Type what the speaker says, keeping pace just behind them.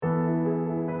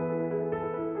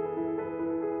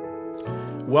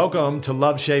Welcome to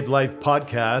Love Shaped Life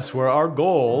podcast, where our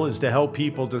goal is to help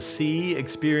people to see,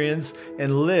 experience,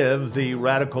 and live the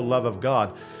radical love of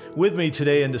God. With me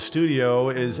today in the studio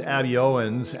is Abbie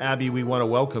Owens. Abbie, we want to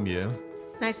welcome you.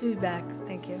 It's nice to be back.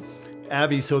 Thank you.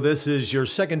 Abbie, so this is your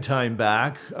second time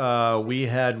back. We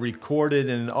had recorded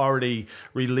and already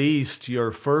released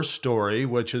your first story,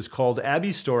 which is called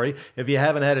Abbie's Story. If you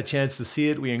haven't had a chance to see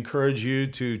it, we encourage you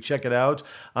to check it out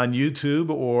on YouTube,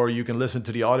 or you can listen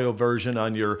to the audio version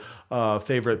on your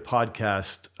favorite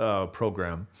podcast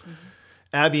program. Mm-hmm.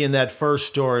 Abbie, in that first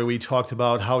story, we talked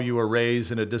about how you were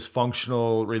raised in a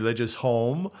dysfunctional religious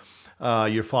home.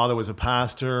 Your father was a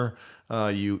pastor.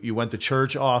 You went to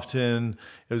church often.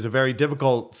 It was a very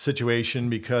difficult situation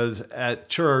because at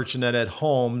church and then at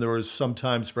home, there was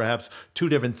sometimes perhaps two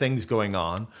different things going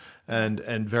on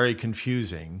and very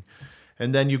confusing.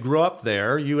 And then you grew up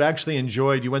there. You actually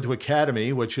you went to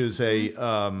academy, which is a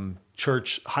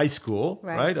church high school,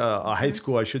 right? A high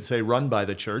school, I should say, run by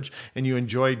the church. And you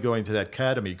enjoyed going to that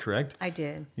academy, correct? I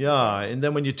did. Yeah. And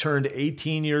then when you turned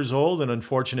 18 years old, an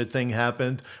unfortunate thing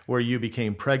happened where you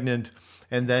became pregnant.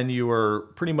 And then you were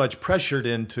pretty much pressured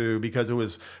into, because it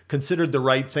was considered the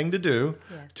right thing to do,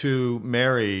 to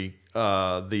marry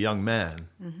the young man.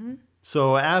 Mm-hmm.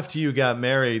 So after you got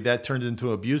married, that turned into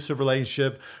an abusive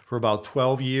relationship for about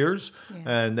 12 years. Yeah.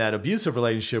 And that abusive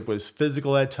relationship was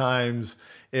physical at times.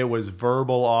 It was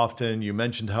verbal often. You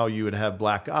mentioned how you would have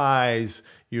black eyes.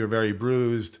 You were very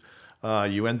bruised.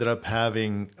 You ended up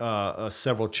having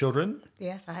several children.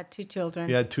 Yes, I had 2 children.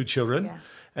 You had 2 children. Yes.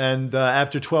 And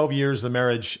after 12 years, the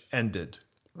marriage ended.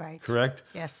 Right. Correct?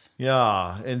 Yes.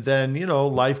 Yeah. And then,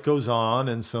 life goes on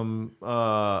and some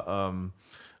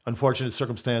unfortunate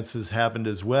circumstances happened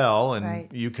as well. And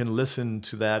you can listen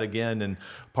to that again in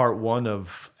part 1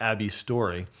 of Abbie's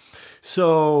story.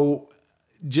 So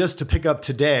just to pick up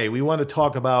today, we want to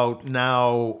talk about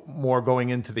now more going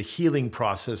into the healing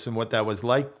process and what that was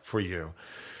like for you.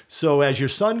 So as your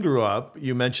son grew up,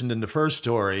 you mentioned in the first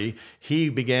story, he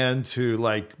began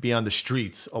to be on the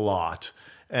streets a lot,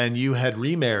 and you had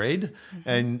remarried,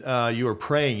 and you were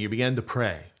praying. You began to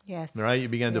pray. Yes. Right? You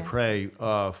began to pray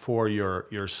for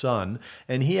your son,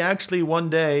 and he actually one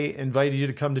day invited you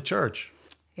to come to church.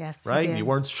 Yes. Right? He did. You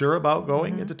weren't sure about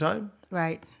going at the time?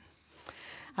 Right.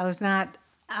 I was not.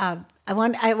 I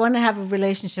want to have a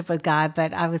relationship with God,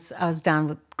 but I was down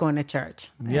with going to church.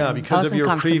 Yeah, because of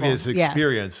your previous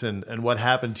experience yes. and what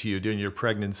happened to you during your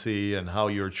pregnancy and how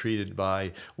you were treated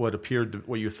by what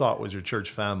you thought was your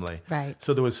church family. Right.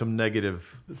 So there was some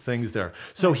negative things there.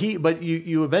 So but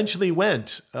you eventually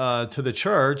went to the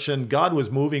church, and God was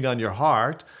moving on your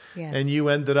heart, yes. and you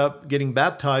ended up getting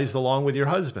baptized along with your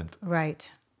husband. Right.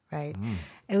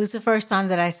 It was the first time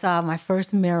that I saw my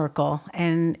first miracle,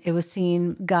 and it was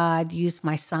seeing God use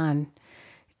my son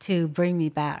to bring me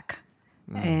back.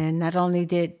 And not only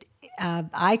did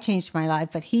I change my life,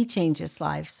 but he changed his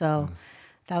life. So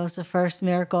that was the first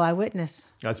miracle I witnessed.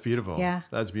 That's beautiful. Yeah.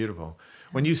 That's beautiful.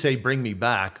 When you say bring me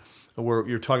back,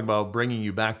 you're talking about bringing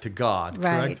you back to God,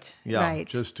 correct? Right. Yeah. Right.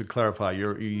 Just to clarify, he's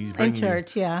bringing and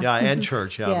church, you, yeah. Yeah, and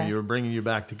church, yeah. Yes. But you're bringing you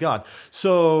back to God.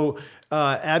 So,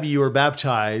 Abbie, you were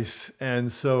baptized,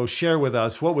 and so share with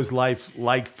us, what was life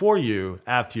like for you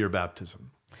after your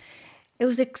baptism? It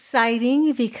was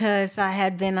exciting because I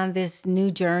had been on this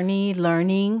new journey,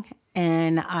 learning,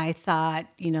 and I thought,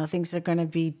 things are going to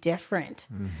be different.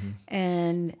 Mm-hmm.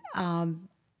 And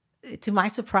to my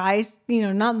surprise,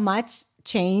 not much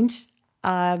changed.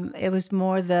 It was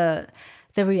more the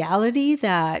reality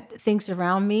that things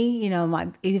around me,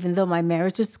 even though my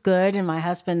marriage was good and my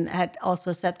husband had also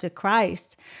accepted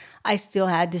Christ, I still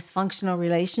had dysfunctional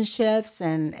relationships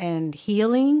and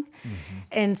healing. Mm-hmm.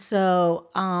 And so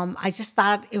I just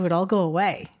thought it would all go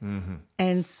away. Mm-hmm.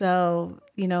 And so,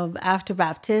 after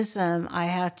baptism, I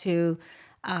had to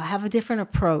have a different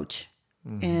approach.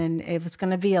 Mm-hmm. And it was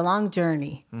going to be a long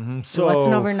journey. Mm-hmm. So, it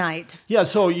wasn't overnight. Yeah,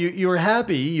 so you were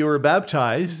happy, you were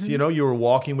baptized, mm-hmm. You were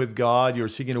walking with God, you were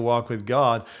seeking to walk with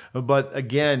God. But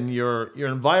again, your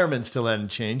environment still hadn't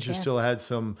changed. You still had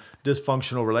some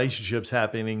dysfunctional relationships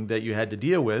happening that you had to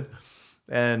deal with.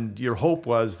 And your hope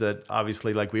was that,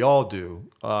 obviously, like we all do,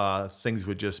 things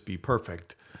would just be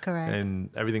perfect. Correct.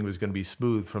 And everything was going to be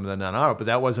smooth from then on out. But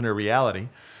that wasn't a reality.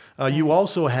 You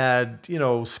also had,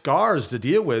 scars to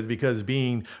deal with because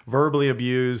being verbally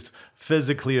abused,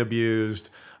 physically abused,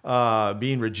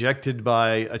 being rejected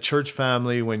by a church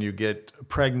family when you get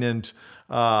pregnant,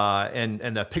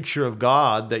 and that picture of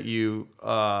God that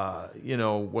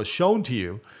was shown to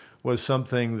you was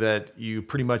something that you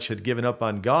pretty much had given up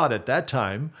on God at that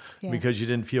time because you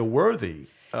didn't feel worthy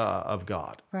of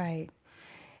God. Right.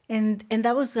 And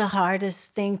that was the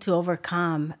hardest thing to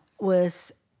overcome,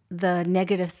 was the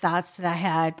negative thoughts that I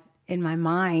had in my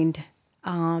mind,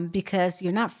 because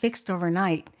you're not fixed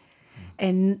overnight.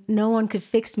 And no one could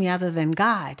fix me other than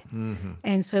God. Mm-hmm.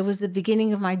 And so it was the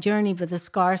beginning of my journey, but the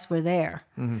scars were there.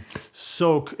 Mm-hmm.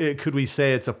 So could we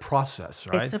say it's a process,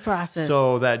 right? It's a process.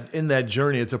 So that in that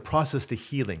journey, it's a process to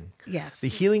healing. Yes. The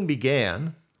healing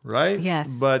began, right?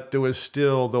 Yes. But there was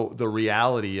still the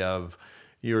reality of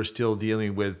you're still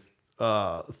dealing with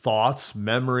thoughts,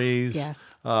 memories.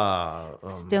 Yes.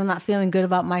 Still not feeling good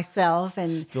about myself.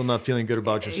 And still not feeling good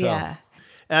about yourself. Yeah.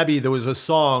 Abbie, there was a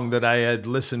song that I had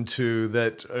listened to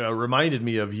that reminded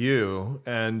me of you,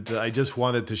 and I just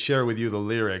wanted to share with you the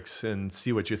lyrics and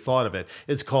see what you thought of it.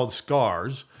 It's called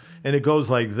Scars, and it goes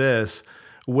like this.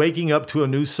 Waking up to a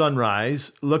new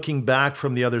sunrise, looking back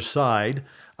from the other side,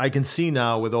 I can see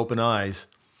now with open eyes.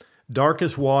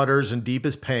 Darkest waters and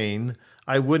deepest pain,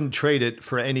 I wouldn't trade it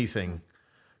for anything,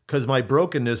 'cause my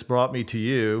brokenness brought me to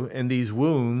you, and these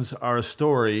wounds are a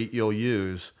story you'll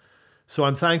use. So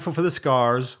I'm thankful for the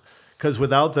scars, because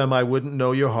without them I wouldn't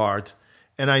know your heart,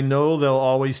 and I know they'll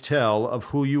always tell of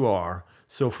who you are.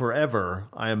 So forever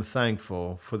I am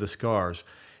thankful for the scars.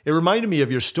 It reminded me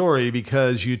of your story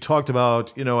because you talked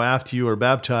about, after you were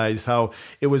baptized, how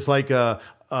it was like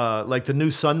the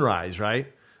new sunrise,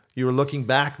 right? You were looking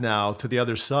back now to the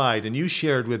other side, and you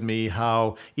shared with me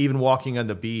how even walking on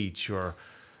the beach or,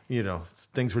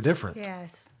 things were different.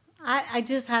 Yes. I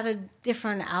just had a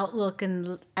different outlook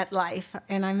at life.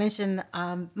 And I mentioned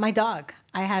my dog.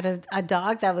 I had a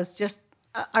dog that was just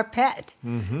our pet.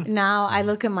 Mm-hmm. Now I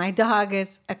look at my dog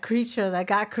as a creature that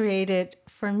God created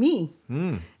for me.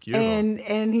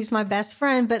 And he's my best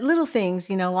friend. But little things,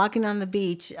 walking on the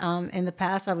beach. In the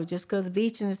past, I would just go to the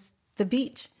beach and it's the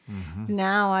beach. Mm-hmm.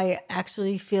 Now I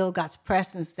actually feel God's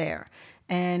presence there.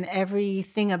 And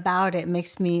everything about it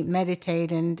makes me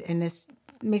meditate and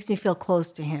makes me feel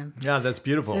close to him. Yeah, that's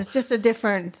beautiful. So it's just a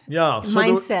different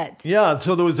mindset.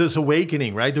 So there was this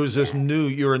awakening, right? There was this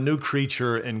you're a new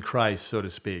creature in Christ, so to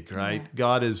speak, right? Yeah.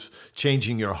 God is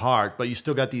changing your heart, but you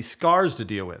still got these scars to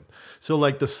deal with. So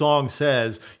like the song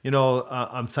says,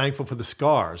 I'm thankful for the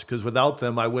scars, because without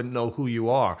them, I wouldn't know who you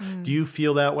are. Do you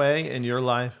feel that way in your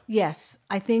life? Yes.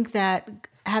 I think that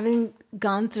having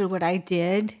gone through what I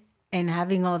did and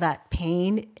having all that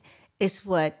pain is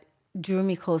what drew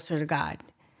me closer to God.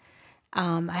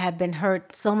 I had been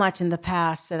hurt so much in the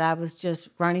past that I was just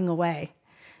running away.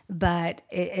 But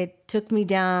it took me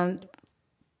down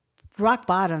rock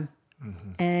bottom.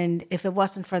 Mm-hmm. And if it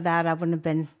wasn't for that, I wouldn't have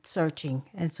been searching.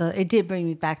 And so it did bring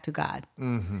me back to God.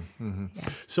 Mm-hmm. Mm-hmm.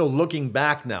 Yes. So looking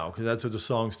back now, because that's what the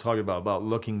song's talking about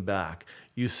looking back,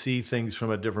 you see things from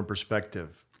a different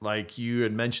perspective. Like you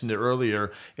had mentioned it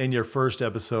earlier in your first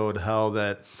episode, how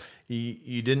that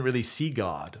you didn't really see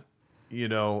God,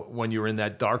 when you were in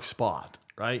that dark spot,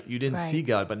 right? You didn't see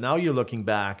God, but now you're looking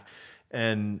back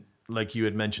and like you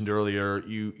had mentioned earlier,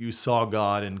 you saw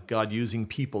God and God using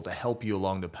people to help you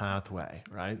along the pathway,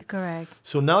 right? Correct.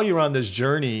 So now you're on this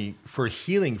journey for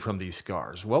healing from these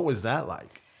scars. What was that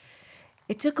like?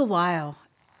 It took a while.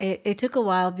 It took a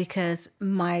while because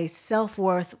my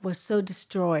self-worth was so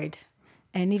destroyed.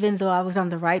 And even though I was on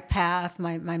the right path,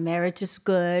 my marriage is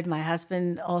good. My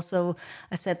husband also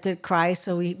accepted Christ,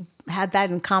 so we had that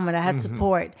in common. I had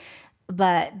support.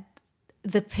 But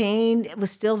the pain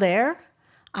was still there.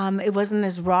 It wasn't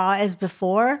as raw as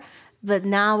before. But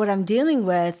now what I'm dealing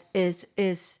with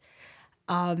is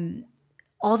all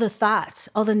the thoughts,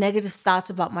 all the negative thoughts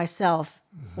about myself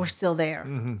were still there.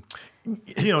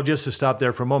 Mm-hmm. Just to stop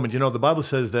there for a moment, the Bible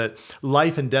says that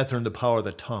life and death are in the power of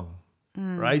the tongue.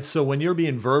 Right? So when you're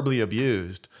being verbally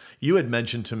abused, you had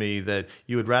mentioned to me that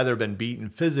you would rather have been beaten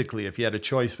physically if you had a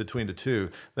choice between the two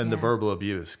than the verbal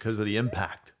abuse because of the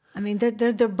impact. I mean,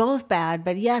 they're both bad,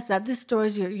 but yes, that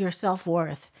destroys your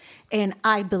self-worth. And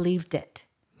I believed it.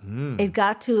 It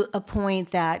got to a point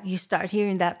that you start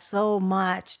hearing that so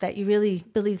much that you really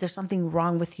believe there's something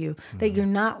wrong with you, that you're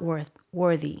not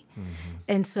worthy.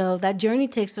 And so that journey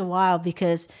takes a while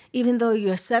because even though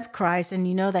you accept Christ and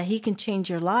you know that he can change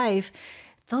your life,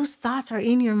 those thoughts are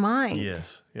in your mind.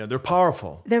 Yes. Yeah, they're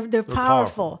powerful. They're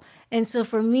powerful. And so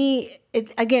for me,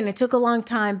 it took a long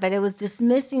time, but it was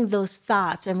dismissing those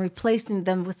thoughts and replacing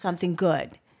them with something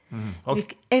good.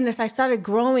 Okay. And as I started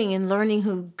growing and learning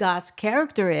who God's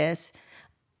character is,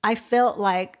 I felt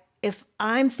like if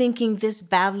I'm thinking this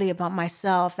badly about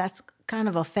myself, that's kind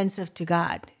of offensive to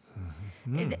God.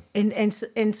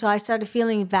 And so I started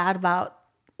feeling bad about,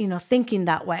 thinking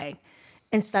that way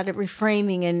and started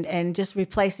reframing and just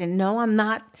replacing, no, I'm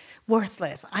not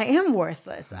worthless. I am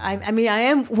worthless. I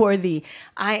am worthy.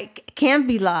 I can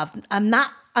be loved. I'm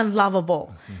not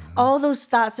unlovable. All those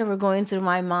thoughts that were going through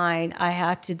my mind, I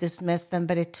had to dismiss them,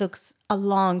 but it took a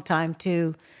long time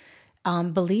to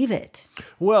believe it.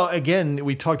 Well, again,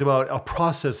 we talked about a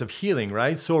process of healing,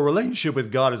 right? So a relationship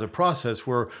with God is a process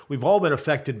where we've all been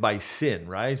affected by sin,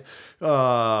 right?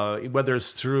 Whether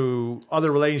it's through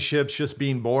other relationships, just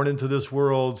being born into this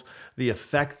world, the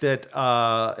effect that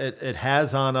it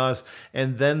has on us,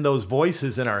 and then those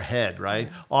voices in our head, right?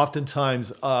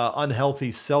 Oftentimes,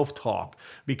 unhealthy self-talk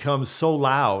becomes so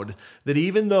loud that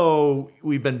even though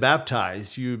you've been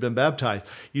baptized,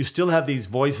 you still have these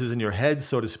voices in your head,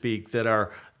 so to speak, that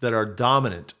are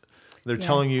dominant. They're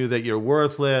telling you that you're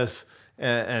worthless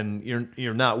and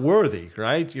you're not worthy,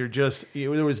 right?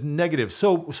 There was negative.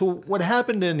 So what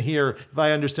happened in here, if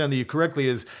I understand you correctly,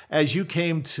 is as you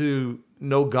came to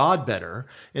know God better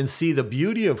and see the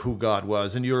beauty of who God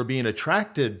was, and you were being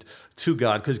attracted to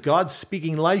God because God's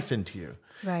speaking life into you.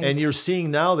 Right. And you're seeing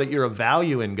now that you're of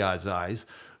value in God's eyes.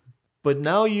 But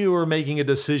now you are making a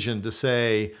decision to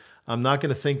say, I'm not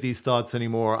going to think these thoughts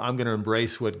anymore. I'm going to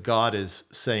embrace what God is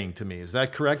saying to me. Is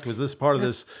that correct? Was this part of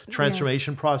this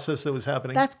transformation process that was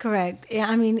happening? That's correct. Yeah,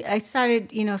 I mean, I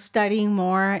started, studying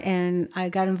more, and I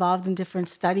got involved in different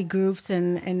study groups,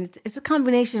 and it's a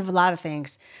combination of a lot of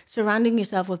things. Surrounding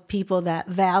yourself with people that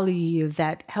value you,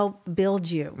 that help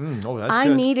build you. That's good.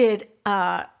 good.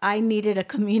 I needed a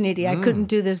community. I couldn't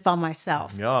do this by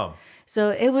myself. Yeah.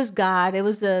 So it was God. It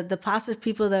was the positive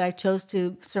people that I chose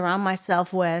to surround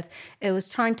myself with. It was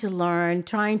trying to learn,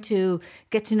 trying to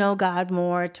get to know God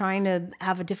more, trying to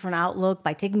have a different outlook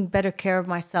by taking better care of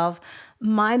myself.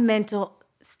 My mental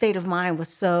state of mind was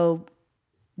so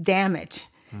damaged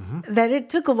that it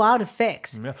took a while to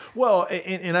fix. Yeah. Well,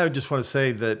 and I just want to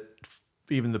say that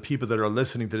even the people that are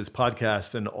listening to this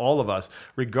podcast and all of us,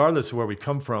 regardless of where we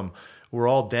come from, we're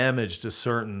all damaged to a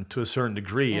certain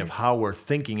degree of how we're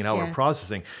thinking and how we're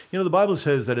processing. The Bible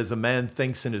says that as a man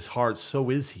thinks in his heart, so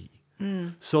is he.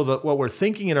 So that what we're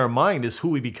thinking in our mind is who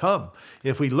we become.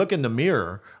 If we look in the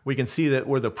mirror, we can see that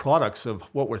we're the products of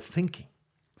what we're thinking.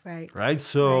 Right?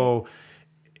 So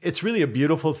it's really a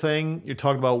beautiful thing. You're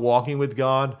talking about walking with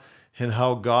God and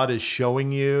how God is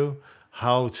showing you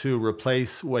how to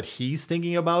replace what he's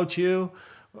thinking about you.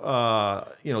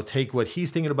 Take what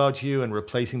he's thinking about you and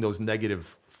replacing those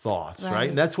negative thoughts, right?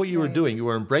 And that's what you were doing. You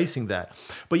were embracing that.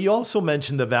 But you also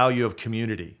mentioned the value of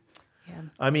community. Yeah.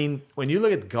 I mean, when you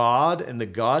look at God and the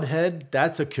Godhead,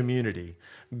 that's a community.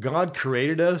 God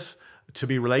created us to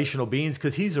be relational beings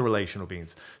because he's a relational being.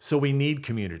 So we need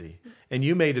community. And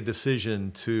you made a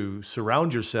decision to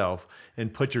surround yourself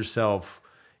and put yourself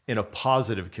in a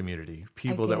positive community,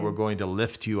 people that were going to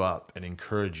lift you up and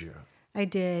encourage you. I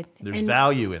did. There's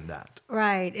value in that.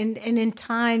 Right. And in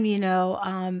time, you're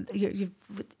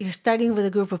studying with a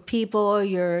group of people,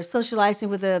 you're socializing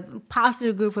with a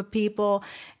positive group of people,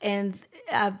 and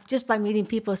just by meeting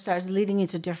people, it starts leading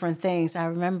into different things. I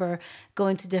remember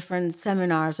going to different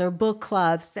seminars or book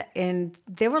clubs, and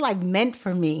they were like meant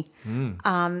for me.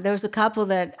 There was a couple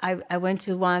that I went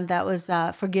to, one that was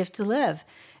Forgive to Live.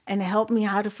 And it helped me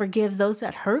how to forgive those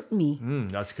that hurt me.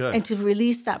 That's good. And to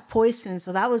release that poison.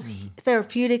 So that was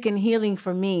therapeutic and healing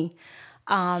for me.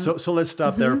 So let's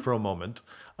stop there for a moment.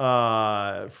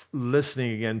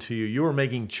 Listening again to you, you were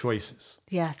making choices.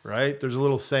 Yes. Right? There's a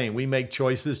little saying, we make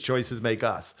choices, choices make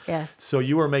us. Yes. So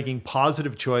you were making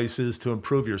positive choices to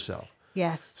improve yourself.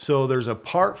 Yes. So there's a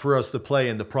part for us to play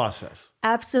in the process.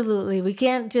 Absolutely. We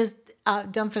can't just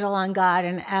dump it all on God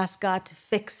and ask God to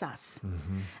fix us.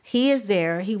 He is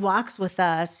there. He walks with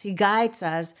us. He guides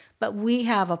us, but we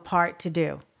have a part to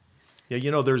do.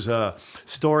 Yeah, there's a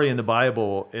story in the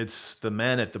Bible. It's the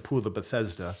man at the pool of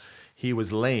Bethesda. He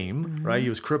was lame, right? He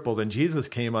was crippled, and Jesus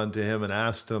came unto him and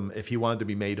asked him if he wanted to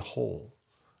be made whole,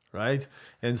 right?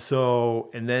 And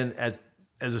then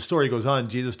as the story goes on,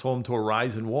 Jesus told him to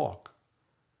arise and walk.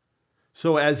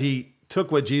 So as he took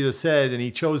what Jesus said and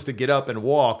he chose to get up and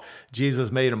walk,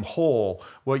 Jesus made him whole.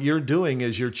 What you're doing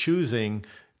is you're choosing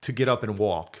to get up and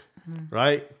walk,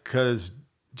 right? Because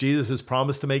Jesus has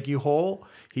promised to make you whole.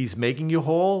 He's making you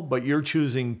whole, but you're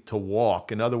choosing to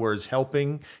walk. In other words,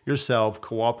 helping yourself,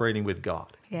 cooperating with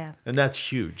God. Yeah. And that's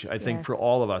huge, I think, for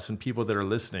all of us and people that are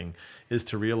listening, is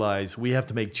to realize we have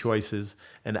to make choices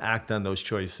and act on those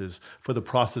choices for the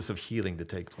process of healing to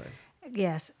take place.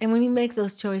 Yes. And when you make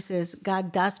those choices,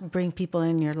 God does bring people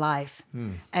in your life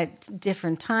at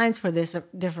different times for this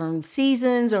different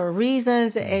seasons or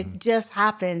reasons. It just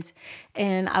happens.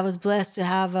 And I was blessed to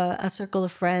have a circle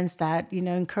of friends that,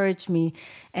 encouraged me.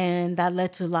 And that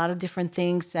led to a lot of different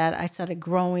things that I started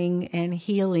growing and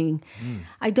healing.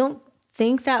 I don't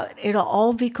think that it'll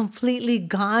all be completely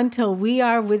gone till we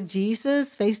are with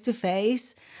Jesus face to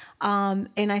face.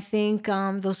 And I think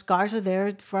those scars are there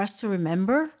for us to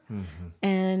remember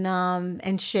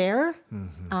and share.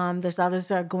 There's others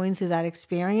that are going through that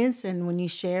experience, and when you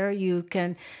share, you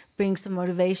can bring some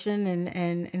motivation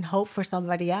and hope for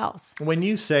somebody else. When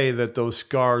you say that those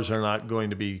scars are not going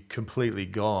to be completely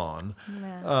gone,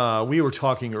 we were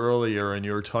talking earlier, and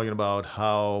you were talking about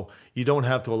how you don't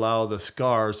have to allow the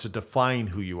scars to define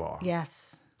who you are.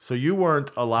 Yes. So you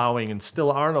weren't allowing and still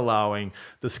aren't allowing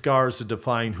the scars to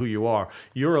define who you are.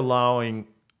 You're allowing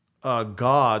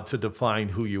God to define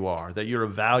who you are, that you're a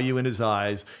value in his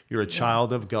eyes, you're a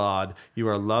child of God, you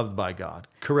are loved by God.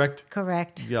 Correct?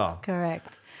 Correct. Yeah.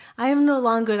 Correct. I am no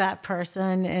longer that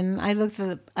person. And I looked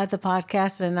at the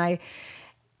podcast, and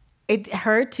it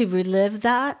hurt to relive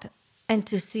that and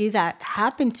to see that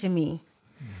happen to me.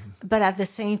 But at the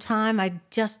same time, I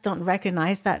just don't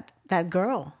recognize that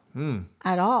girl.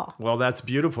 At all. Well, that's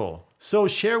beautiful. So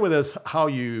share with us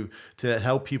to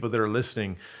help people that are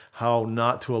listening, how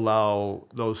not to allow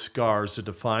those scars to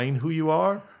define who you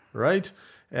are, right?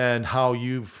 And how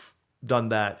you've done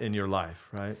that in your life,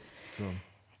 right? So.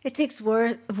 It takes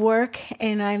work,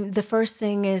 and the first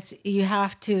thing is you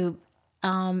have to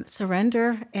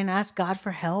surrender and ask God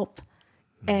for help.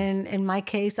 And in my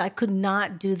case, I could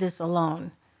not do this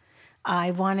alone.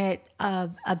 I wanted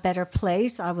a better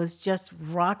place. I was just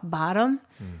rock bottom.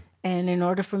 And in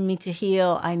order for me to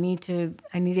heal, I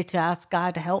needed to ask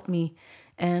God to help me.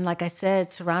 And like I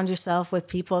said, surround yourself with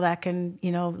people that can,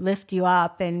 lift you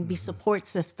up and be support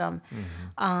system.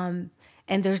 And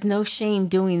there's no shame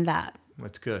doing that.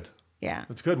 That's good. Yeah.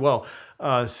 That's good. Well,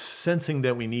 sensing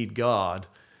that we need God,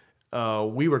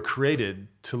 we were created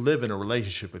to live in a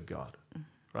relationship with God,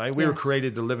 right? We were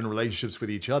created to live in relationships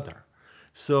with each other.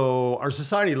 So our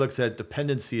society looks at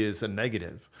dependency as a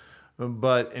negative,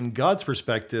 but in God's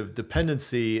perspective,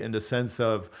 dependency in the sense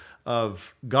of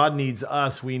God needs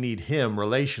us, we need him,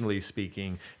 relationally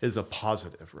speaking, is a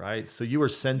positive, right? So you were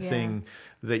sensing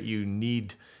that you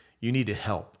needed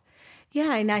help.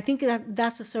 Yeah, and I think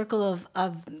that's the circle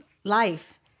of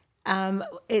life.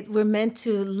 We're meant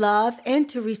to love and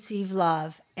to receive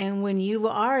love. And when you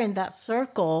are in that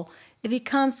circle, it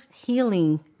becomes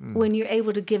healing when you're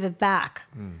able to give it back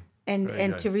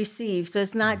and to receive. So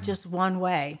it's not just one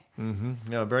way.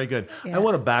 Yeah, very good. Yeah. I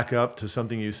want to back up to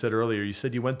something you said earlier. You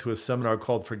said you went to a seminar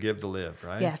called Forgive to Live,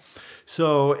 right? Yes.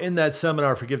 So in that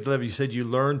seminar, Forgive to Live, you said you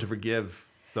learned to forgive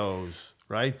those,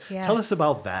 right? Yes. Tell us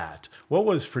about that. What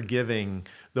was forgiving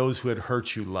those who had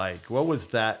hurt you like? What was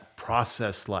that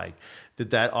process like?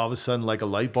 Did that all of a sudden like a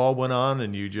light bulb went on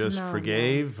and you just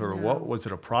forgave? Or what was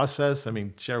it, a process? I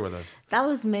mean, share with us. That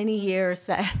was many years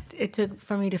that it took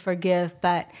for me to forgive.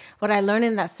 But what I learned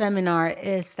in that seminar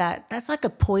is that that's like a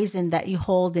poison that you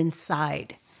hold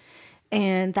inside.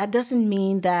 And that doesn't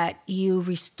mean that you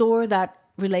restore that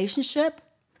relationship.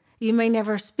 You may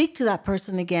never speak to that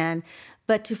person again.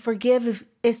 But to forgive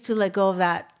is to let go of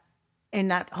that and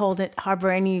not harbor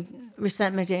any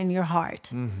resentment in your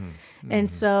heart. And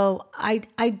so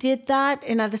I did that.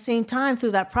 And at the same time,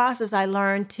 through that process, I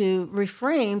learned to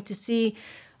reframe, to see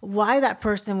why that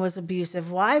person was abusive,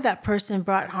 why that person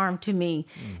brought harm to me.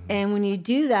 And when you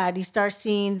do that, you start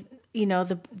seeing,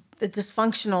 the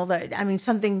dysfunctional,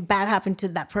 something bad happened to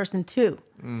that person too.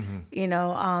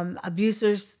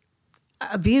 Abusers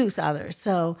abuse others.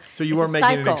 So you weren't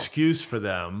making an excuse for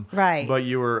them, right? But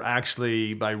you were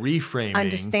actually, by reframing,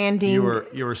 understanding.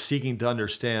 You were seeking to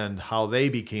understand how they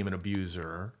became an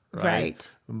abuser, right?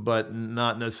 But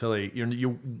not necessarily.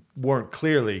 You weren't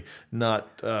clearly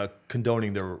not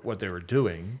condoning what they were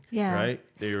doing, right?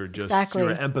 They were just you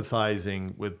were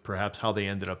empathizing with perhaps how they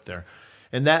ended up there,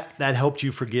 and that helped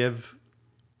you forgive.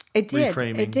 It did.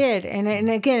 Reframing. It did, and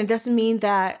again, it doesn't mean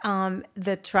that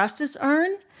the trust is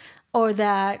earned, or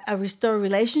that a restored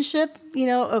relationship,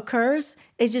 occurs.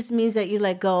 It just means that you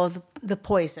let go of the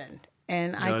poison.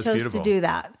 And I chose to do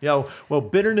that. Yeah. Well,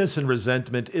 bitterness and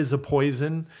resentment is a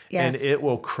poison, yes. And it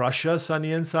will crush us on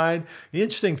the inside. The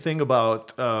interesting thing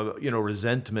about,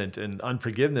 resentment and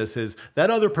unforgiveness is that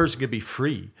other person could be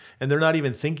free and they're not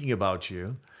even thinking about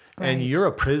you. Right. And you're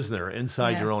a prisoner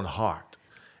inside your own heart.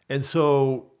 And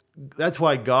so that's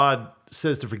why God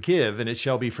says to forgive, and it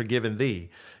shall be forgiven thee.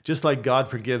 Just like God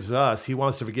forgives us, he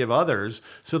wants to forgive others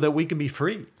so that we can be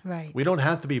free. Right. We don't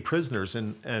have to be prisoners,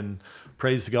 and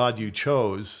praise God you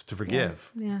chose to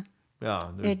forgive. Yeah. Yeah,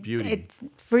 there's beauty. It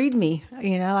freed me.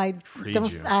 I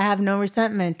have no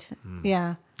resentment.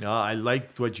 Yeah. Yeah, I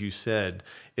liked what you said.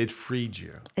 It freed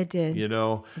you. It did.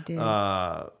 It did.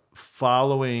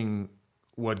 Following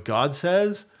what God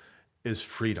says is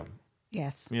freedom.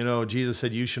 Yes. You know, Jesus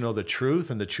said, you shall know the truth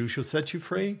and the truth shall set you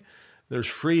free. There's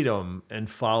freedom in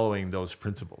following those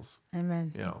principles.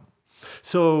 Amen. You know.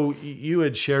 So you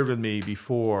had shared with me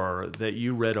before that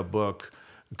you read a book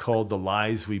called The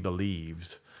Lies We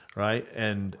Believed, right?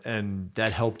 And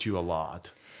that helped you a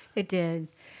lot. It did.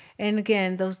 And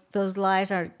again, those lies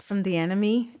are from the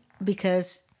enemy,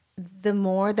 because the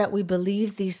more that we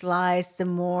believe these lies, the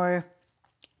more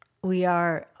we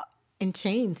are in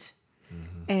chains.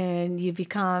 And you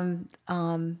become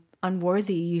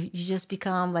unworthy. You just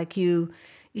become like you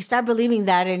start believing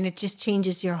that, and it just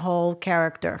changes your whole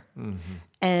character.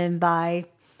 And by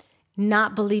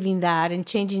not believing that and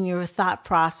changing your thought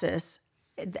process,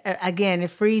 again, it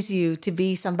frees you to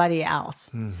be somebody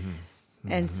else.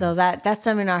 And so that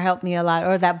seminar helped me a lot,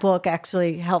 or that book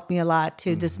actually helped me a lot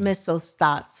to dismiss those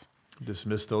thoughts.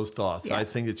 Dismiss those thoughts. Yeah. I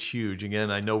think it's huge.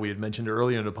 Again, I know we had mentioned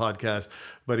earlier in the podcast,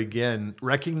 but again,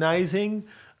 recognizing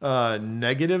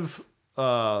negative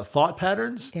thought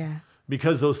patterns, Yeah.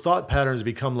 because those thought patterns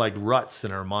become like ruts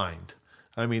in our mind.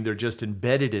 I mean, they're just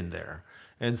embedded in there.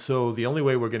 And so the only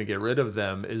way we're going to get rid of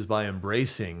them is by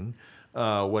embracing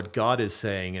what God is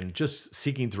saying and just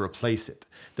seeking to replace it.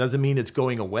 Doesn't mean it's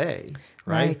going away,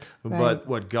 right? Right. But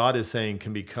what God is saying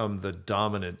can become the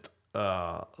dominant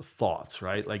thoughts,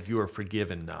 right? Like, you are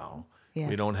forgiven now. Yes.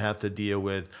 We don't have to deal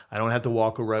with, I don't have to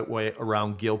walk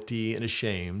around guilty and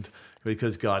ashamed,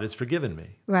 because God has forgiven me,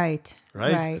 Right.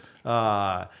 right?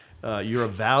 You're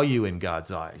of value in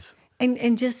God's eyes.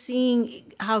 And just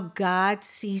seeing how God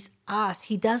sees us.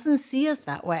 He doesn't see us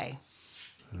that way.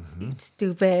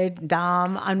 Stupid,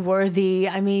 dumb, unworthy.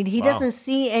 I mean, he doesn't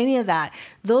see any of that.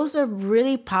 Those are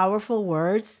really powerful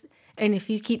words. And if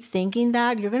you keep thinking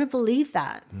that, you're going to believe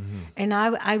that. And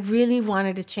I really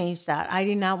wanted to change that. I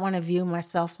did not want to view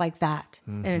myself like that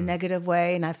in a negative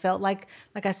way. And I felt like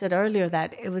I said earlier,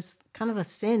 that it was kind of a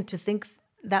sin to think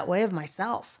that way of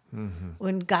myself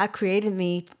when God created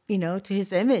me, to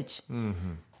his image.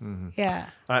 Yeah.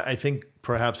 I think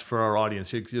perhaps for our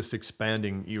audience, you're just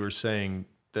expanding, you were saying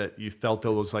that you felt it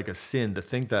was like a sin to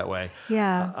think that way.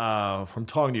 Yeah. From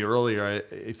talking to you earlier,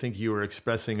 I think you were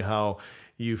expressing how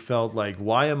you felt like,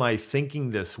 why am I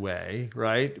thinking this way,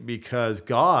 right? Because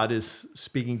God is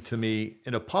speaking to me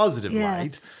in a positive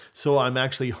light. So I'm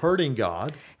actually hurting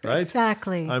God, right?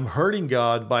 Exactly. I'm hurting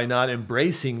God by not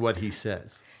embracing what he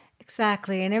says.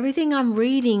 Exactly. And everything I'm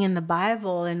reading in the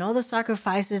Bible and all the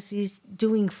sacrifices he's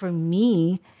doing for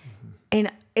me,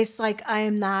 and it's like I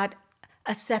am not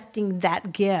accepting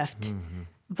that gift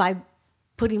by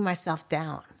putting myself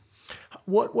down.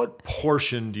 What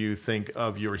portion do you think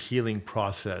of your healing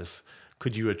process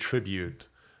could you attribute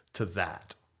to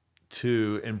that,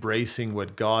 to embracing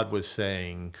what God was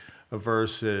saying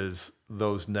versus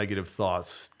those negative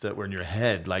thoughts that were in your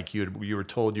head? Like you were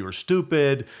told you were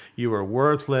stupid, you were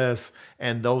worthless,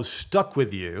 and those stuck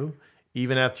with you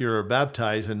even after you were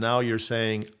baptized. And now you're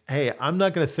saying, hey, I'm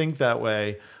not going to think that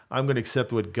way. I'm going to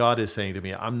accept what God is saying to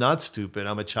me. I'm not stupid.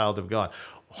 I'm a child of God.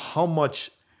 How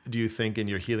much do you think in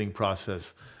your healing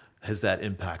process has that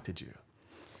impacted you?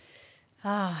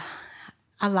 A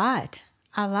lot.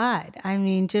 I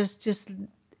mean, just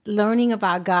learning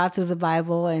about God through the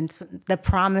Bible and the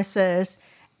promises.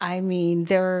 I mean,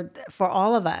 they're for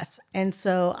all of us. And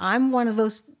so I'm one of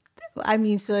those. I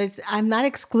mean, I'm not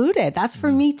excluded. That's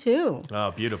for me too.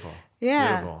 Oh, beautiful.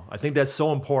 Yeah. Beautiful. I think that's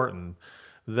so important,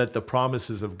 that the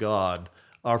promises of God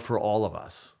are for all of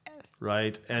us,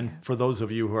 right? And for those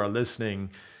of you who are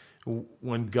listening,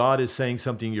 when God is saying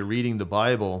something, you're reading the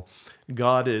Bible,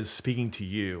 God is speaking to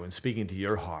you and speaking to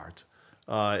your heart,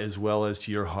 as well as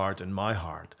to your heart and my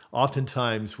heart.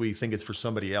 Oftentimes we think it's for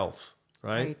somebody else,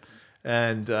 right?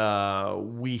 And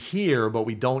we hear, but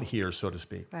we don't hear, so to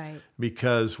speak. Right.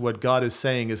 Because what God is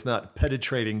saying is not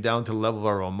penetrating down to the level of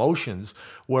our emotions,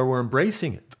 where we're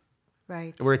embracing it.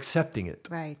 Right. We're accepting it.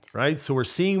 Right. Right? So we're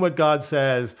seeing what God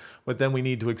says, but then we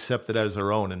need to accept it as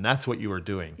our own. And that's what you are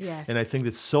doing. Yes. And I think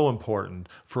that's so important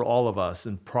for all of us,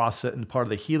 and part of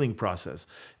the healing process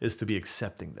is to be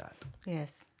accepting that.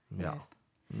 Yes. Yeah. Yes.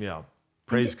 Yeah.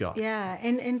 Praise God. Yeah.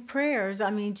 And prayers,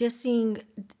 I mean, just seeing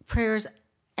prayers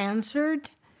answered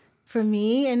for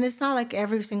me, and it's not like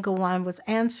every single one was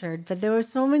answered, but there were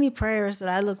so many prayers that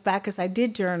I look back, as I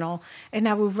did journal, and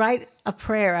I would write a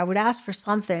prayer. I would ask for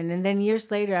something, and then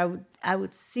years later, I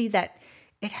would see that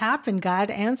it happened.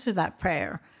 God answered that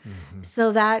prayer.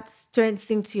 So that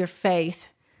strengthens your faith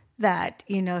that,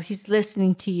 he's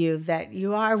listening to you, that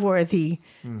you are worthy.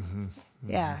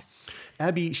 Yes.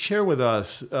 Abbie, share with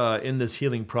us in this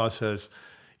healing process,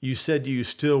 you said you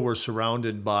still were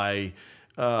surrounded by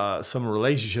some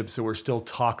relationships that were still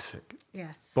toxic.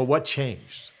 Yes. But what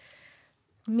changed?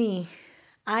 Me,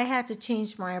 I had to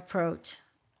change my approach.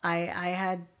 I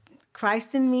had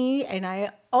Christ in me, and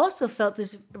I also felt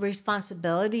this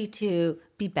responsibility to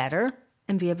be better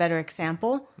and be a better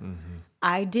example.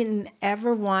 I didn't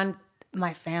ever want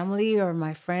my family or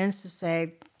my friends to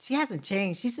say, she hasn't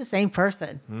changed. She's the same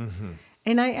person.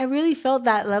 And I really felt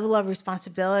that level of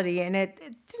responsibility, and it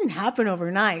didn't happen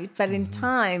overnight, but in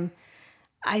time,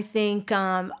 I think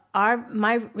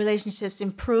my relationships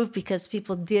improved because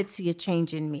people did see a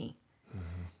change in me.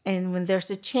 And when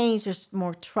there's a change, there's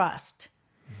more trust.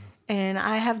 And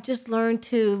I have just learned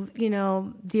to,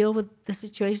 deal with the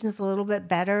situations a little bit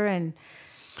better, and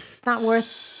it's not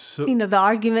worth, the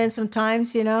argument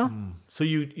sometimes,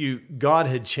 So God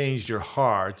had changed your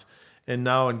heart, and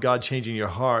now in God changing your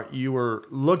heart, you were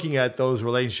looking at those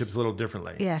relationships a little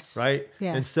differently. Yes. Right?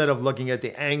 Yes. Instead of looking at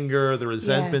the anger, the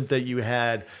resentment Yes. that you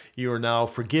had, you are now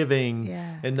forgiving,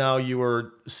 Yeah. and now you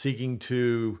are seeking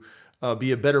to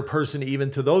be a better person even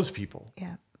to those people.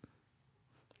 Yeah.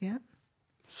 Yeah.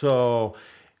 So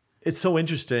it's so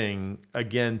interesting,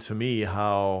 again, to me,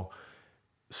 how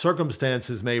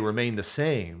circumstances may remain the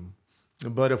same,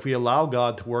 but if we allow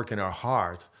God to work in our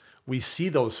heart, we see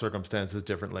those circumstances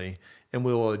differently, and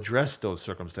we will address those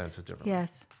circumstances differently.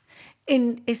 Yes.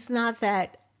 And it's not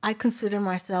that I consider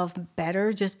myself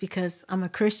better just because I'm a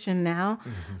Christian now,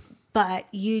 but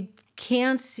you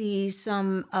can see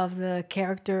some of the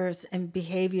characters and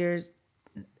behaviors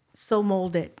so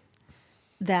molded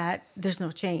that there's no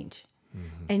change.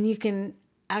 And you can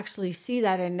actually see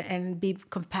that and be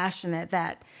compassionate.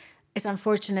 That it's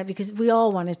unfortunate because we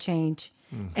all want to change.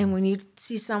 And when you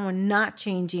see someone not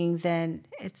changing, then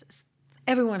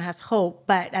everyone has hope.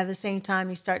 But at the same time,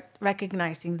 you start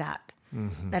recognizing that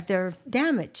they're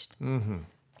damaged.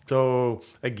 So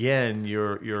again,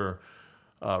 you're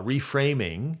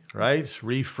reframing, right?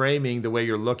 Reframing the way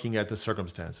you're looking at the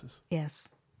circumstances, Yes.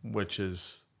 which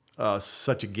is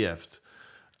such a gift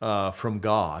from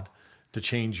God to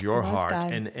change your Yes, heart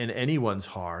God. and anyone's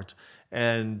heart.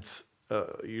 And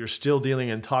you're still dealing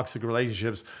in toxic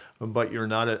relationships, but you're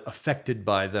not affected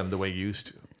by them the way you used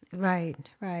to. Right,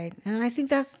 right. And I think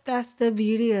that's the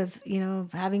beauty of,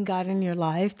 having God in your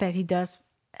life, that he does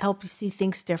help you see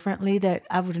things differently that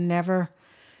I would have never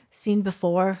seen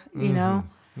before,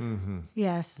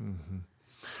 Yes.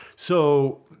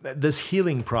 So this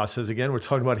healing process, again, we're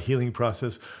talking about healing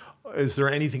process. Is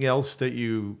there anything else that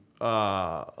you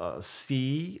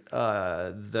see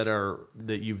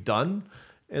that you've done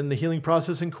in the healing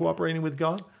process and cooperating with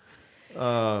God?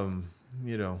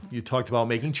 You talked about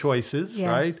making choices, Yes.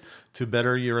 right? To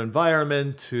better your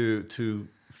environment, to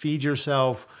feed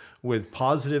yourself with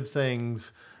positive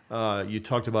things. You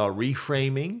talked about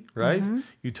reframing, right?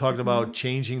 You talked about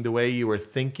changing the way you were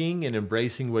thinking and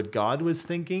embracing what God was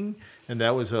thinking. And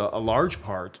that was a large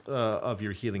part of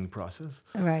your healing process.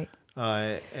 Right.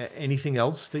 Anything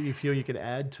else that you feel you could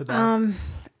add to that?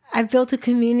 I've built a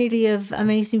community of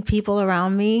amazing people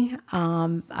around me.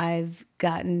 I've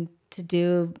gotten to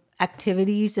do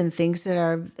activities and things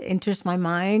that interest my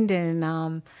mind, and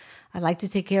I like to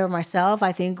take care of myself.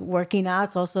 I think working out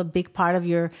is also a big part of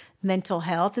your mental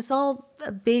health. It's all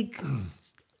a big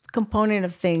component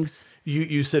of things.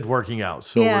 You said working out,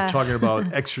 so Yeah. we're talking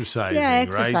about exercising, Yeah, right?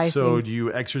 exercising. So do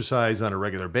you exercise on a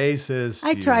regular basis?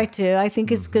 I try to. I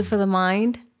think it's good for the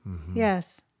mind.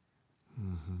 Yes.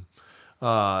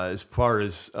 As far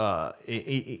as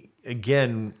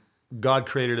again, God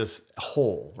created us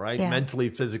whole, right? Yeah. Mentally,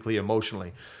 physically,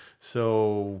 emotionally.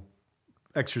 So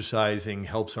exercising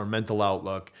helps our mental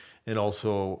outlook, and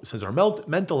also since our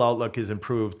mental outlook is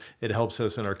improved, it helps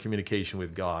us in our communication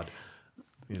with God.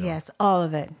 Yes, all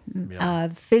of it. Yeah.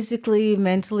 Physically,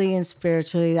 mentally, and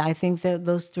spiritually. I think that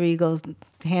those three goes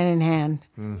hand in hand.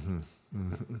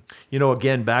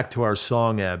 Again, back to our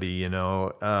song, Abbie, it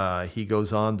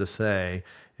goes on to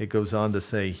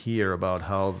say here about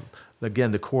how,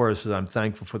 again, the chorus is, I'm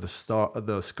thankful for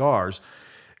the scars.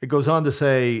 It goes on to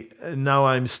say, now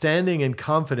I'm standing in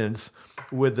confidence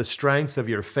with the strength of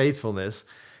your faithfulness,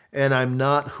 and I'm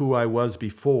not who I was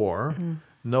before.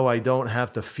 No, I don't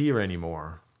have to fear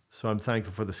anymore. So I'm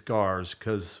thankful for the scars,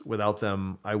 because without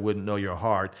them, I wouldn't know your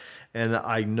heart. And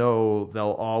I know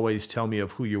they'll always tell me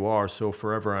of who you are. So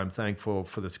forever, I'm thankful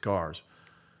for the scars.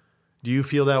 Do you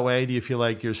feel that way? Do you feel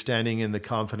like you're standing in the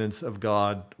confidence of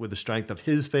God with the strength of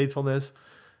his faithfulness,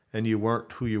 and you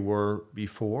weren't who you were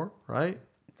before, right?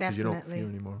 'Cause you don't feel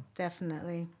anymore.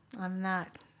 Definitely. I'm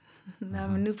not.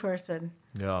 I'm a new person.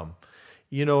 Yeah.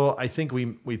 I think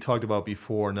we talked about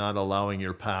before not allowing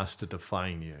your past to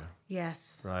define you,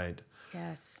 Yes. right?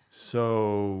 Yes.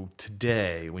 So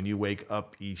today, when you wake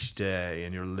up each day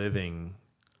and you're living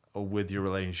with your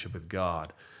relationship with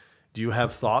God. Do you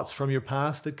have thoughts from your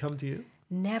past that come to you?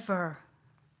 Never.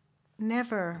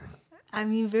 Never. I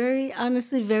mean, very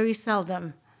honestly, very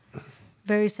seldom.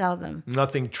 Very seldom.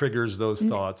 Nothing triggers those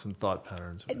thoughts and thought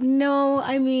patterns. No,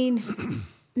 I mean,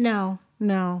 no.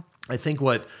 I think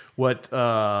what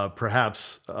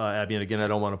perhaps, Abbie, and again, I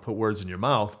don't want to put words in your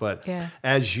mouth, but Yeah.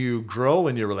 as you grow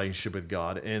in your relationship with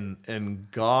God and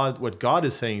God, what God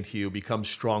is saying to you becomes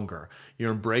stronger.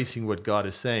 You're embracing what God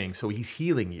is saying. So he's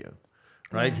healing you,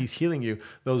 right? Yeah. He's healing you.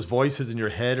 Those voices in your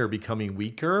head are becoming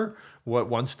weaker. What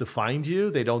once defined you,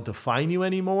 they don't define you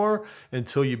anymore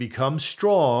until you become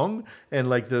strong. And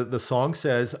like the song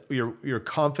says, your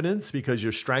confidence, because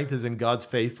your strength is in God's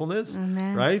faithfulness,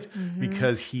 Amen. right?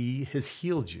 Because he has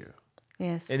healed you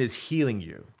Yes. and is healing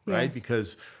you, right? Yes.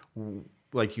 Because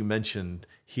like you mentioned,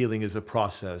 healing is a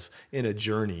process in a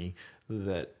journey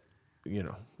that,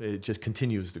 it just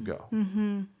continues to go.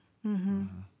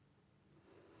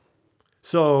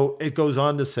 So it goes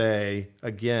on to say,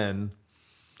 again,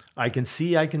 I can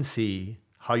see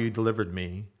how you delivered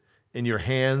me. In your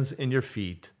hands and your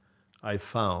feet, I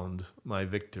found my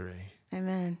victory.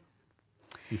 Amen.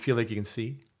 You feel like you can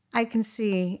see? I can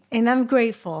see, and I'm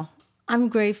grateful. I'm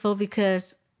grateful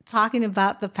because talking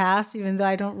about the past, even though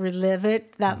I don't relive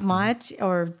it that much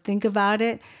or think about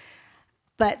it,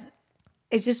 but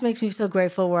it just makes me so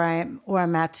grateful where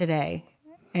I'm at today,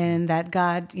 and that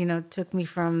God, took me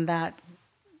from that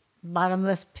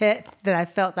bottomless pit that I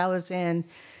felt I was in,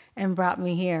 and brought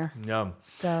me here. Yeah.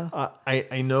 So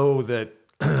I know that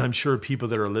I'm sure people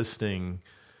that are listening,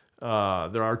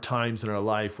 there are times in our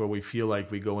life where we feel like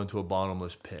we go into a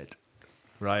bottomless pit,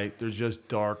 right? There's just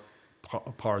dark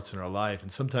parts in our life.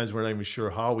 And sometimes we're not even sure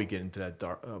how we get into that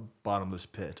dark, bottomless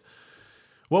pit.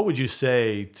 What would you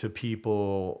say to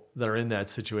people that are in that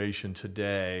situation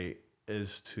today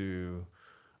as to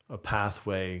a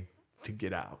pathway to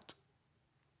get out?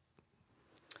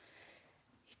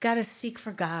 got to seek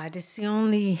for God. It's the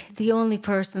only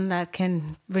person that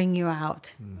can bring you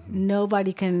out.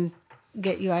 Nobody can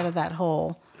get you out of that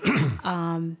hole.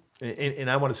 And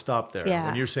I want to stop there. Yeah.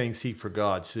 When you're saying seek for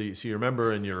God, so you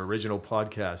remember in your original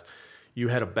podcast, you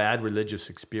had a bad religious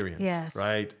experience, Yes.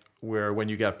 right? Where when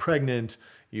you got pregnant,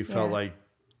 you felt Yeah. like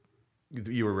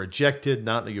you were rejected.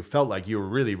 Not that you felt like you were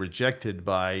really rejected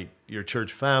by your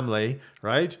church family,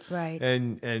 right? Right.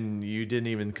 And you didn't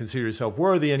even consider yourself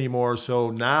worthy anymore.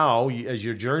 So now, as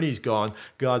your journey's gone,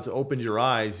 God's opened your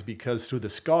eyes because through the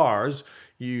scars,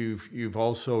 He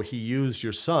used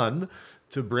your son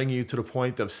to bring you to the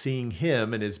point of seeing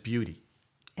Him and His beauty,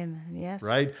 Amen. Yes.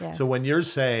 right? Yes. So when you're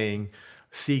saying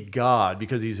seek God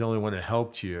because He's the only one that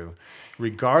helped you,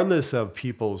 regardless of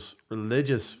people's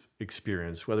religious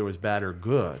experience, whether it was bad or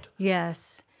good.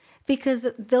 Yes, because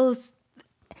those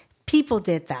people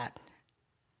did that,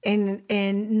 and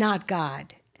not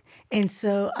God, and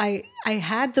so I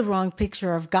had the wrong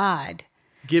picture of God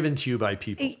Given to you by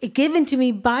people. given to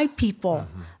me by people,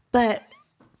 but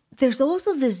there's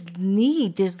also this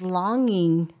need, this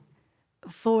longing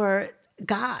for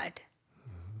God.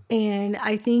 And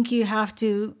I think you have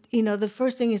to, the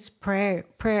first thing is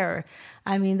prayer.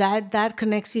 I mean, that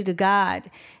connects you to God.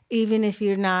 Even if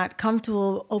you're not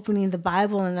comfortable opening the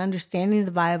Bible and understanding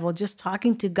the Bible, just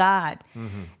talking to God.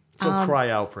 So cry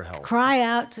out for help. Cry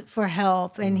out for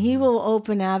help, and He will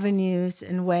open avenues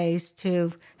and ways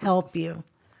to help you.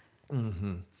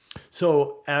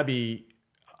 So, Abbie,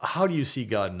 how do you see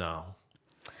God now?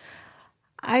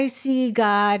 I see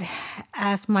God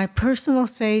as my personal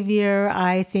Savior.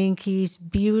 I think He's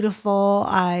beautiful.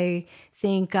 I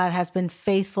think God has been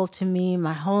faithful to me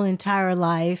my whole entire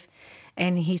life,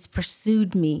 and He's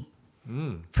pursued me.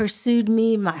 Pursued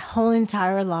me my whole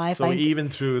entire life. So even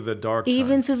through the dark times.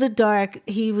 Even through the dark,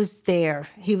 He was there.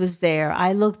 He was there.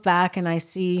 I look back and I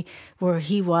see where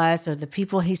He was or the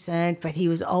people He sent, but He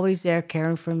was always there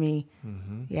caring for me.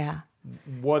 Yeah.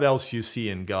 What else do you see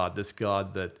in God? This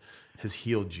God that has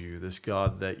healed you, this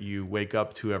God that you wake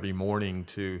up to every morning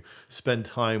to spend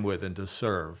time with and to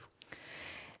serve.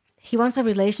 He wants a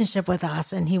relationship with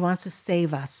us, and He wants to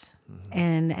save us.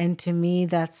 And to me,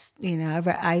 that's,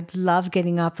 I love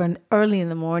getting up early in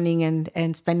the morning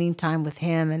and spending time with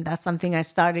Him. And that's something I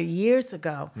started years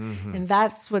ago. And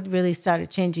that's what really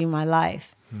started changing my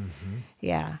life.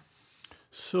 Yeah.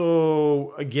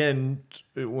 So again,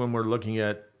 when we're looking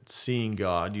at seeing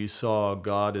God, you saw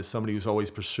God as somebody who's always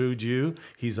pursued you.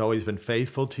 He's always been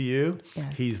faithful to you.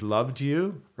 Yes. He's loved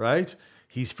you, right?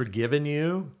 He's forgiven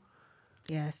you.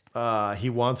 Yes. He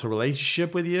wants a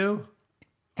relationship with you.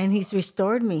 And He's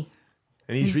restored me.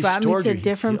 And He's brought restored me to you. a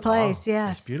different place.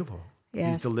 Yes. That's beautiful.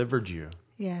 Yes. He's delivered you.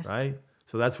 Yes. Right?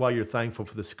 So that's why you're thankful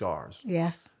for the scars.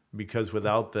 Yes. because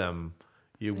without them,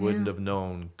 you wouldn't have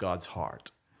known God's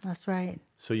heart. That's right.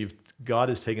 So God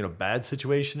has taken a bad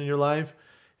situation in your life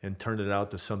and turned it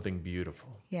out to something beautiful.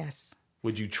 Yes.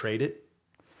 Would you trade it?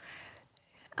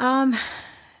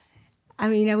 I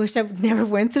mean, I wish I never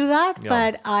went through that, Yeah.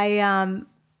 but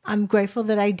I'm grateful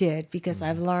that I did, because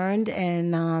I've learned,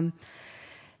 and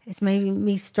it's made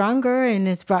me stronger, and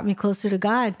it's brought me closer to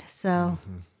God. So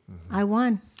I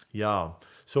won. Yeah.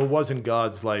 So it wasn't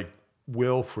God's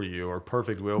will for you or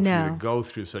perfect will for you to go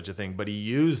through such a thing, but he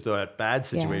used that bad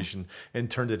situation and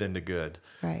turned it into good.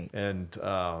 Right.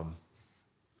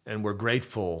 And we're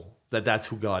grateful that that's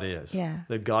who God is. Yeah.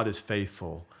 That God is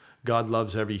faithful. God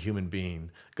loves every human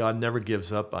being. God never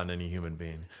gives up on any human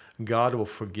being. God will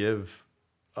forgive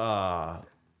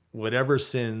whatever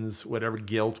sins, whatever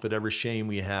guilt, whatever shame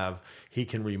we have. He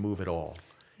can remove it all.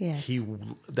 Yes.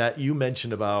 That you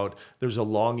mentioned about there's a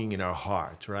longing in our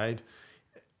heart, right?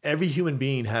 Every human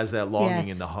being has that longing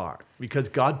in the heart because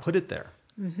God put it there.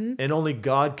 And only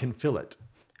God can fill it.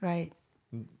 Right.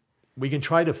 We can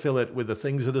try to fill it with the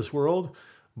things of this world,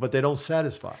 but they don't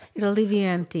satisfy. It'll leave you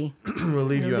empty. It'll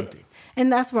leave you empty.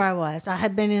 And that's where I was. I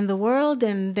had been in the world,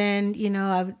 and then,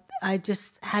 I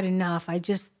just had enough. I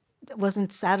just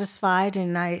wasn't satisfied,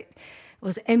 and I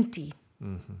was empty.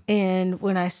 And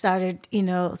when I started,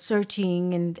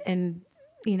 searching and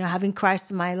having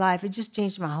Christ in my life, it just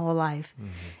changed my whole life.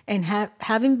 And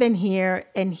having been here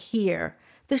and here,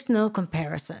 there's no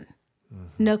comparison.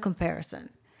 No comparison.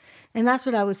 And that's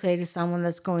what I would say to someone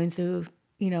that's going through,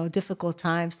 difficult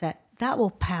times, that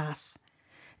will pass.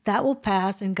 That will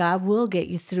pass, and God will get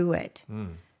you through it.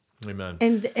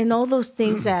 Amen. And all those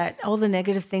things all the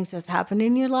negative things that's happened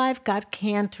in your life, God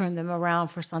can turn them around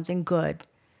for something good.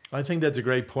 I think that's a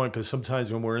great point, because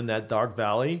sometimes when we're in that dark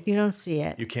valley, You don't see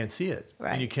it. you can't see it.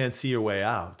 Right. And you can't see your way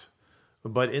out.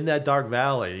 But in that dark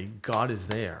valley, God is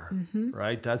there,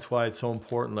 right? That's why it's so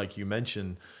important, like you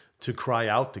mentioned, to cry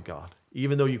out to God,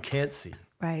 even though you can't see.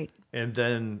 Right. And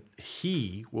then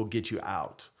he will get you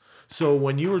out. So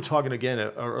when you were talking again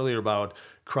earlier about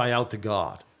cry out to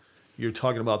God, you're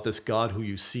talking about this God who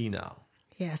you see now,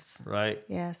 Yes. right?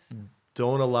 Yes.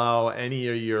 Don't allow any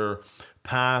of your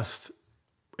past,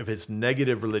 if it's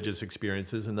negative religious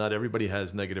experiences, and not everybody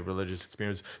has negative religious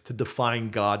experience, to define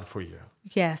God for you.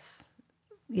 Yes.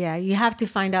 Yeah, you have to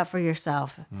find out for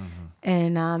yourself.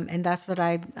 And that's what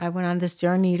I went on this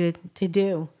journey to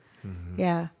do.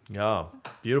 Yeah. Yeah,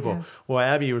 beautiful. Yeah. Well,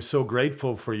 Abbie, we're so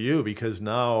grateful for you, because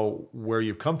now where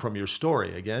you've come from, your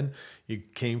story, again, you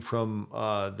came from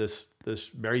this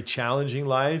very challenging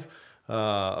life,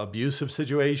 abusive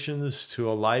situations, to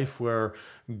a life where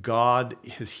God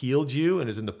has healed you and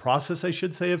is in the process, I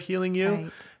should say, of healing you.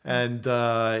 Right.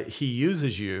 And he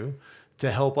uses you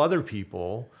to help other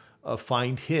people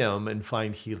find him and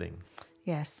find healing.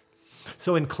 Yes.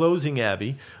 So in closing,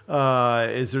 Abbie,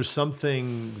 is there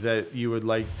something that you would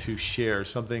like to share,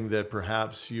 something that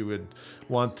perhaps you would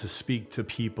want to speak to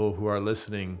people who are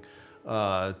listening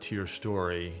to your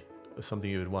story,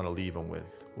 something you would want to leave them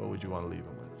with? What would you want to leave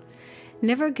them with?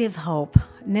 Never give hope.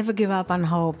 Never give up on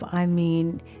hope. I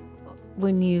mean,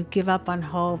 when you give up on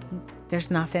hope, there's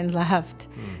nothing left.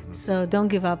 So don't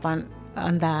give up on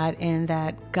that, and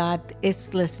that God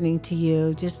is listening to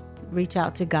you. Just reach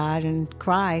out to God and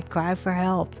cry for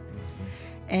help.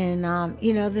 And,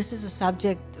 this is a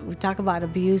subject, we talk about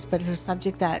abuse, but it's a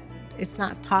subject that it's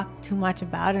not talked too much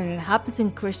about, and it happens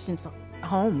in Christians'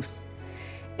 homes.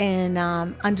 And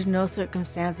under no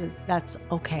circumstances, that's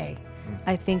okay.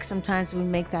 I think sometimes we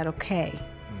make that okay.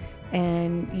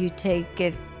 And you take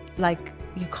it like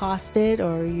you caused it,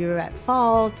 or you're at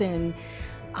fault. And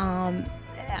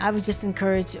I would just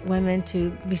encourage women to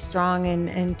be strong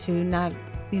and to not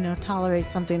tolerate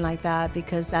something like that,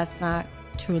 because that's not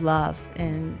true love,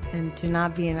 and to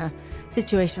not be in a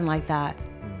situation like that.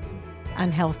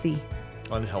 Unhealthy.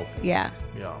 Yeah.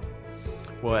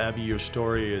 Well, Abbie, your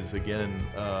story is, again,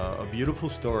 a beautiful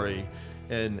story,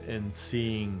 and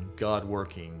seeing God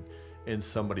working in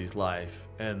somebody's life.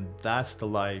 And that's the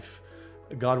life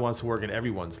God wants to work in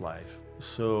everyone's life.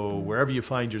 So wherever you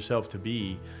find yourself to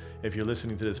be, if you're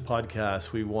listening to this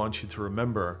podcast, we want you to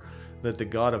remember that the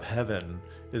God of heaven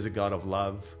is a God of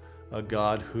love, a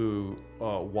God who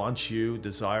wants you,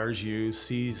 desires you,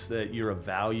 sees that you're of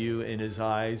value in his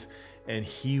eyes, and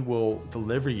he will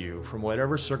deliver you from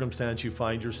whatever circumstance you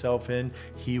find yourself in.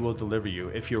 He will deliver you.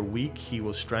 If you're weak, he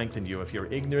will strengthen you. If you're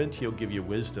ignorant, he'll give you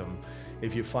wisdom.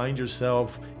 If you find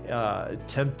yourself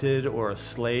tempted or a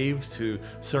slave to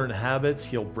certain habits,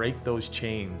 he'll break those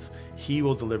chains. He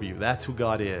will deliver you. That's who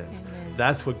God is. Amen.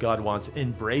 That's what God wants.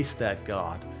 Embrace that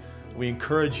God. We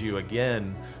encourage you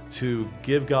again to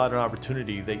give God an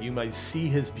opportunity that you might see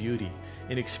his beauty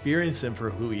and experience him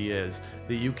for who he is,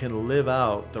 that you can live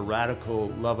out the radical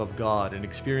love of God and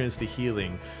experience the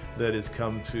healing that has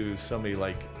come to somebody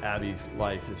like Abbie's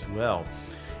life as well.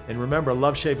 And remember,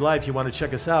 Love Shaped Life, you want to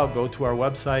check us out, go to our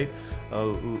website,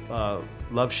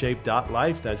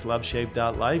 loveshaped.life. That's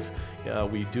loveshaped.life.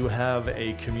 We do have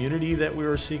a community that we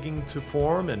are seeking to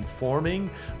form and forming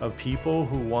of people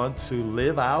who want to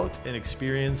live out and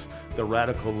experience the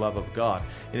radical love of God.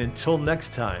 And until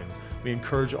next time, we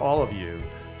encourage all of you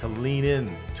to lean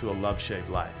in to a love-shaped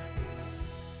life.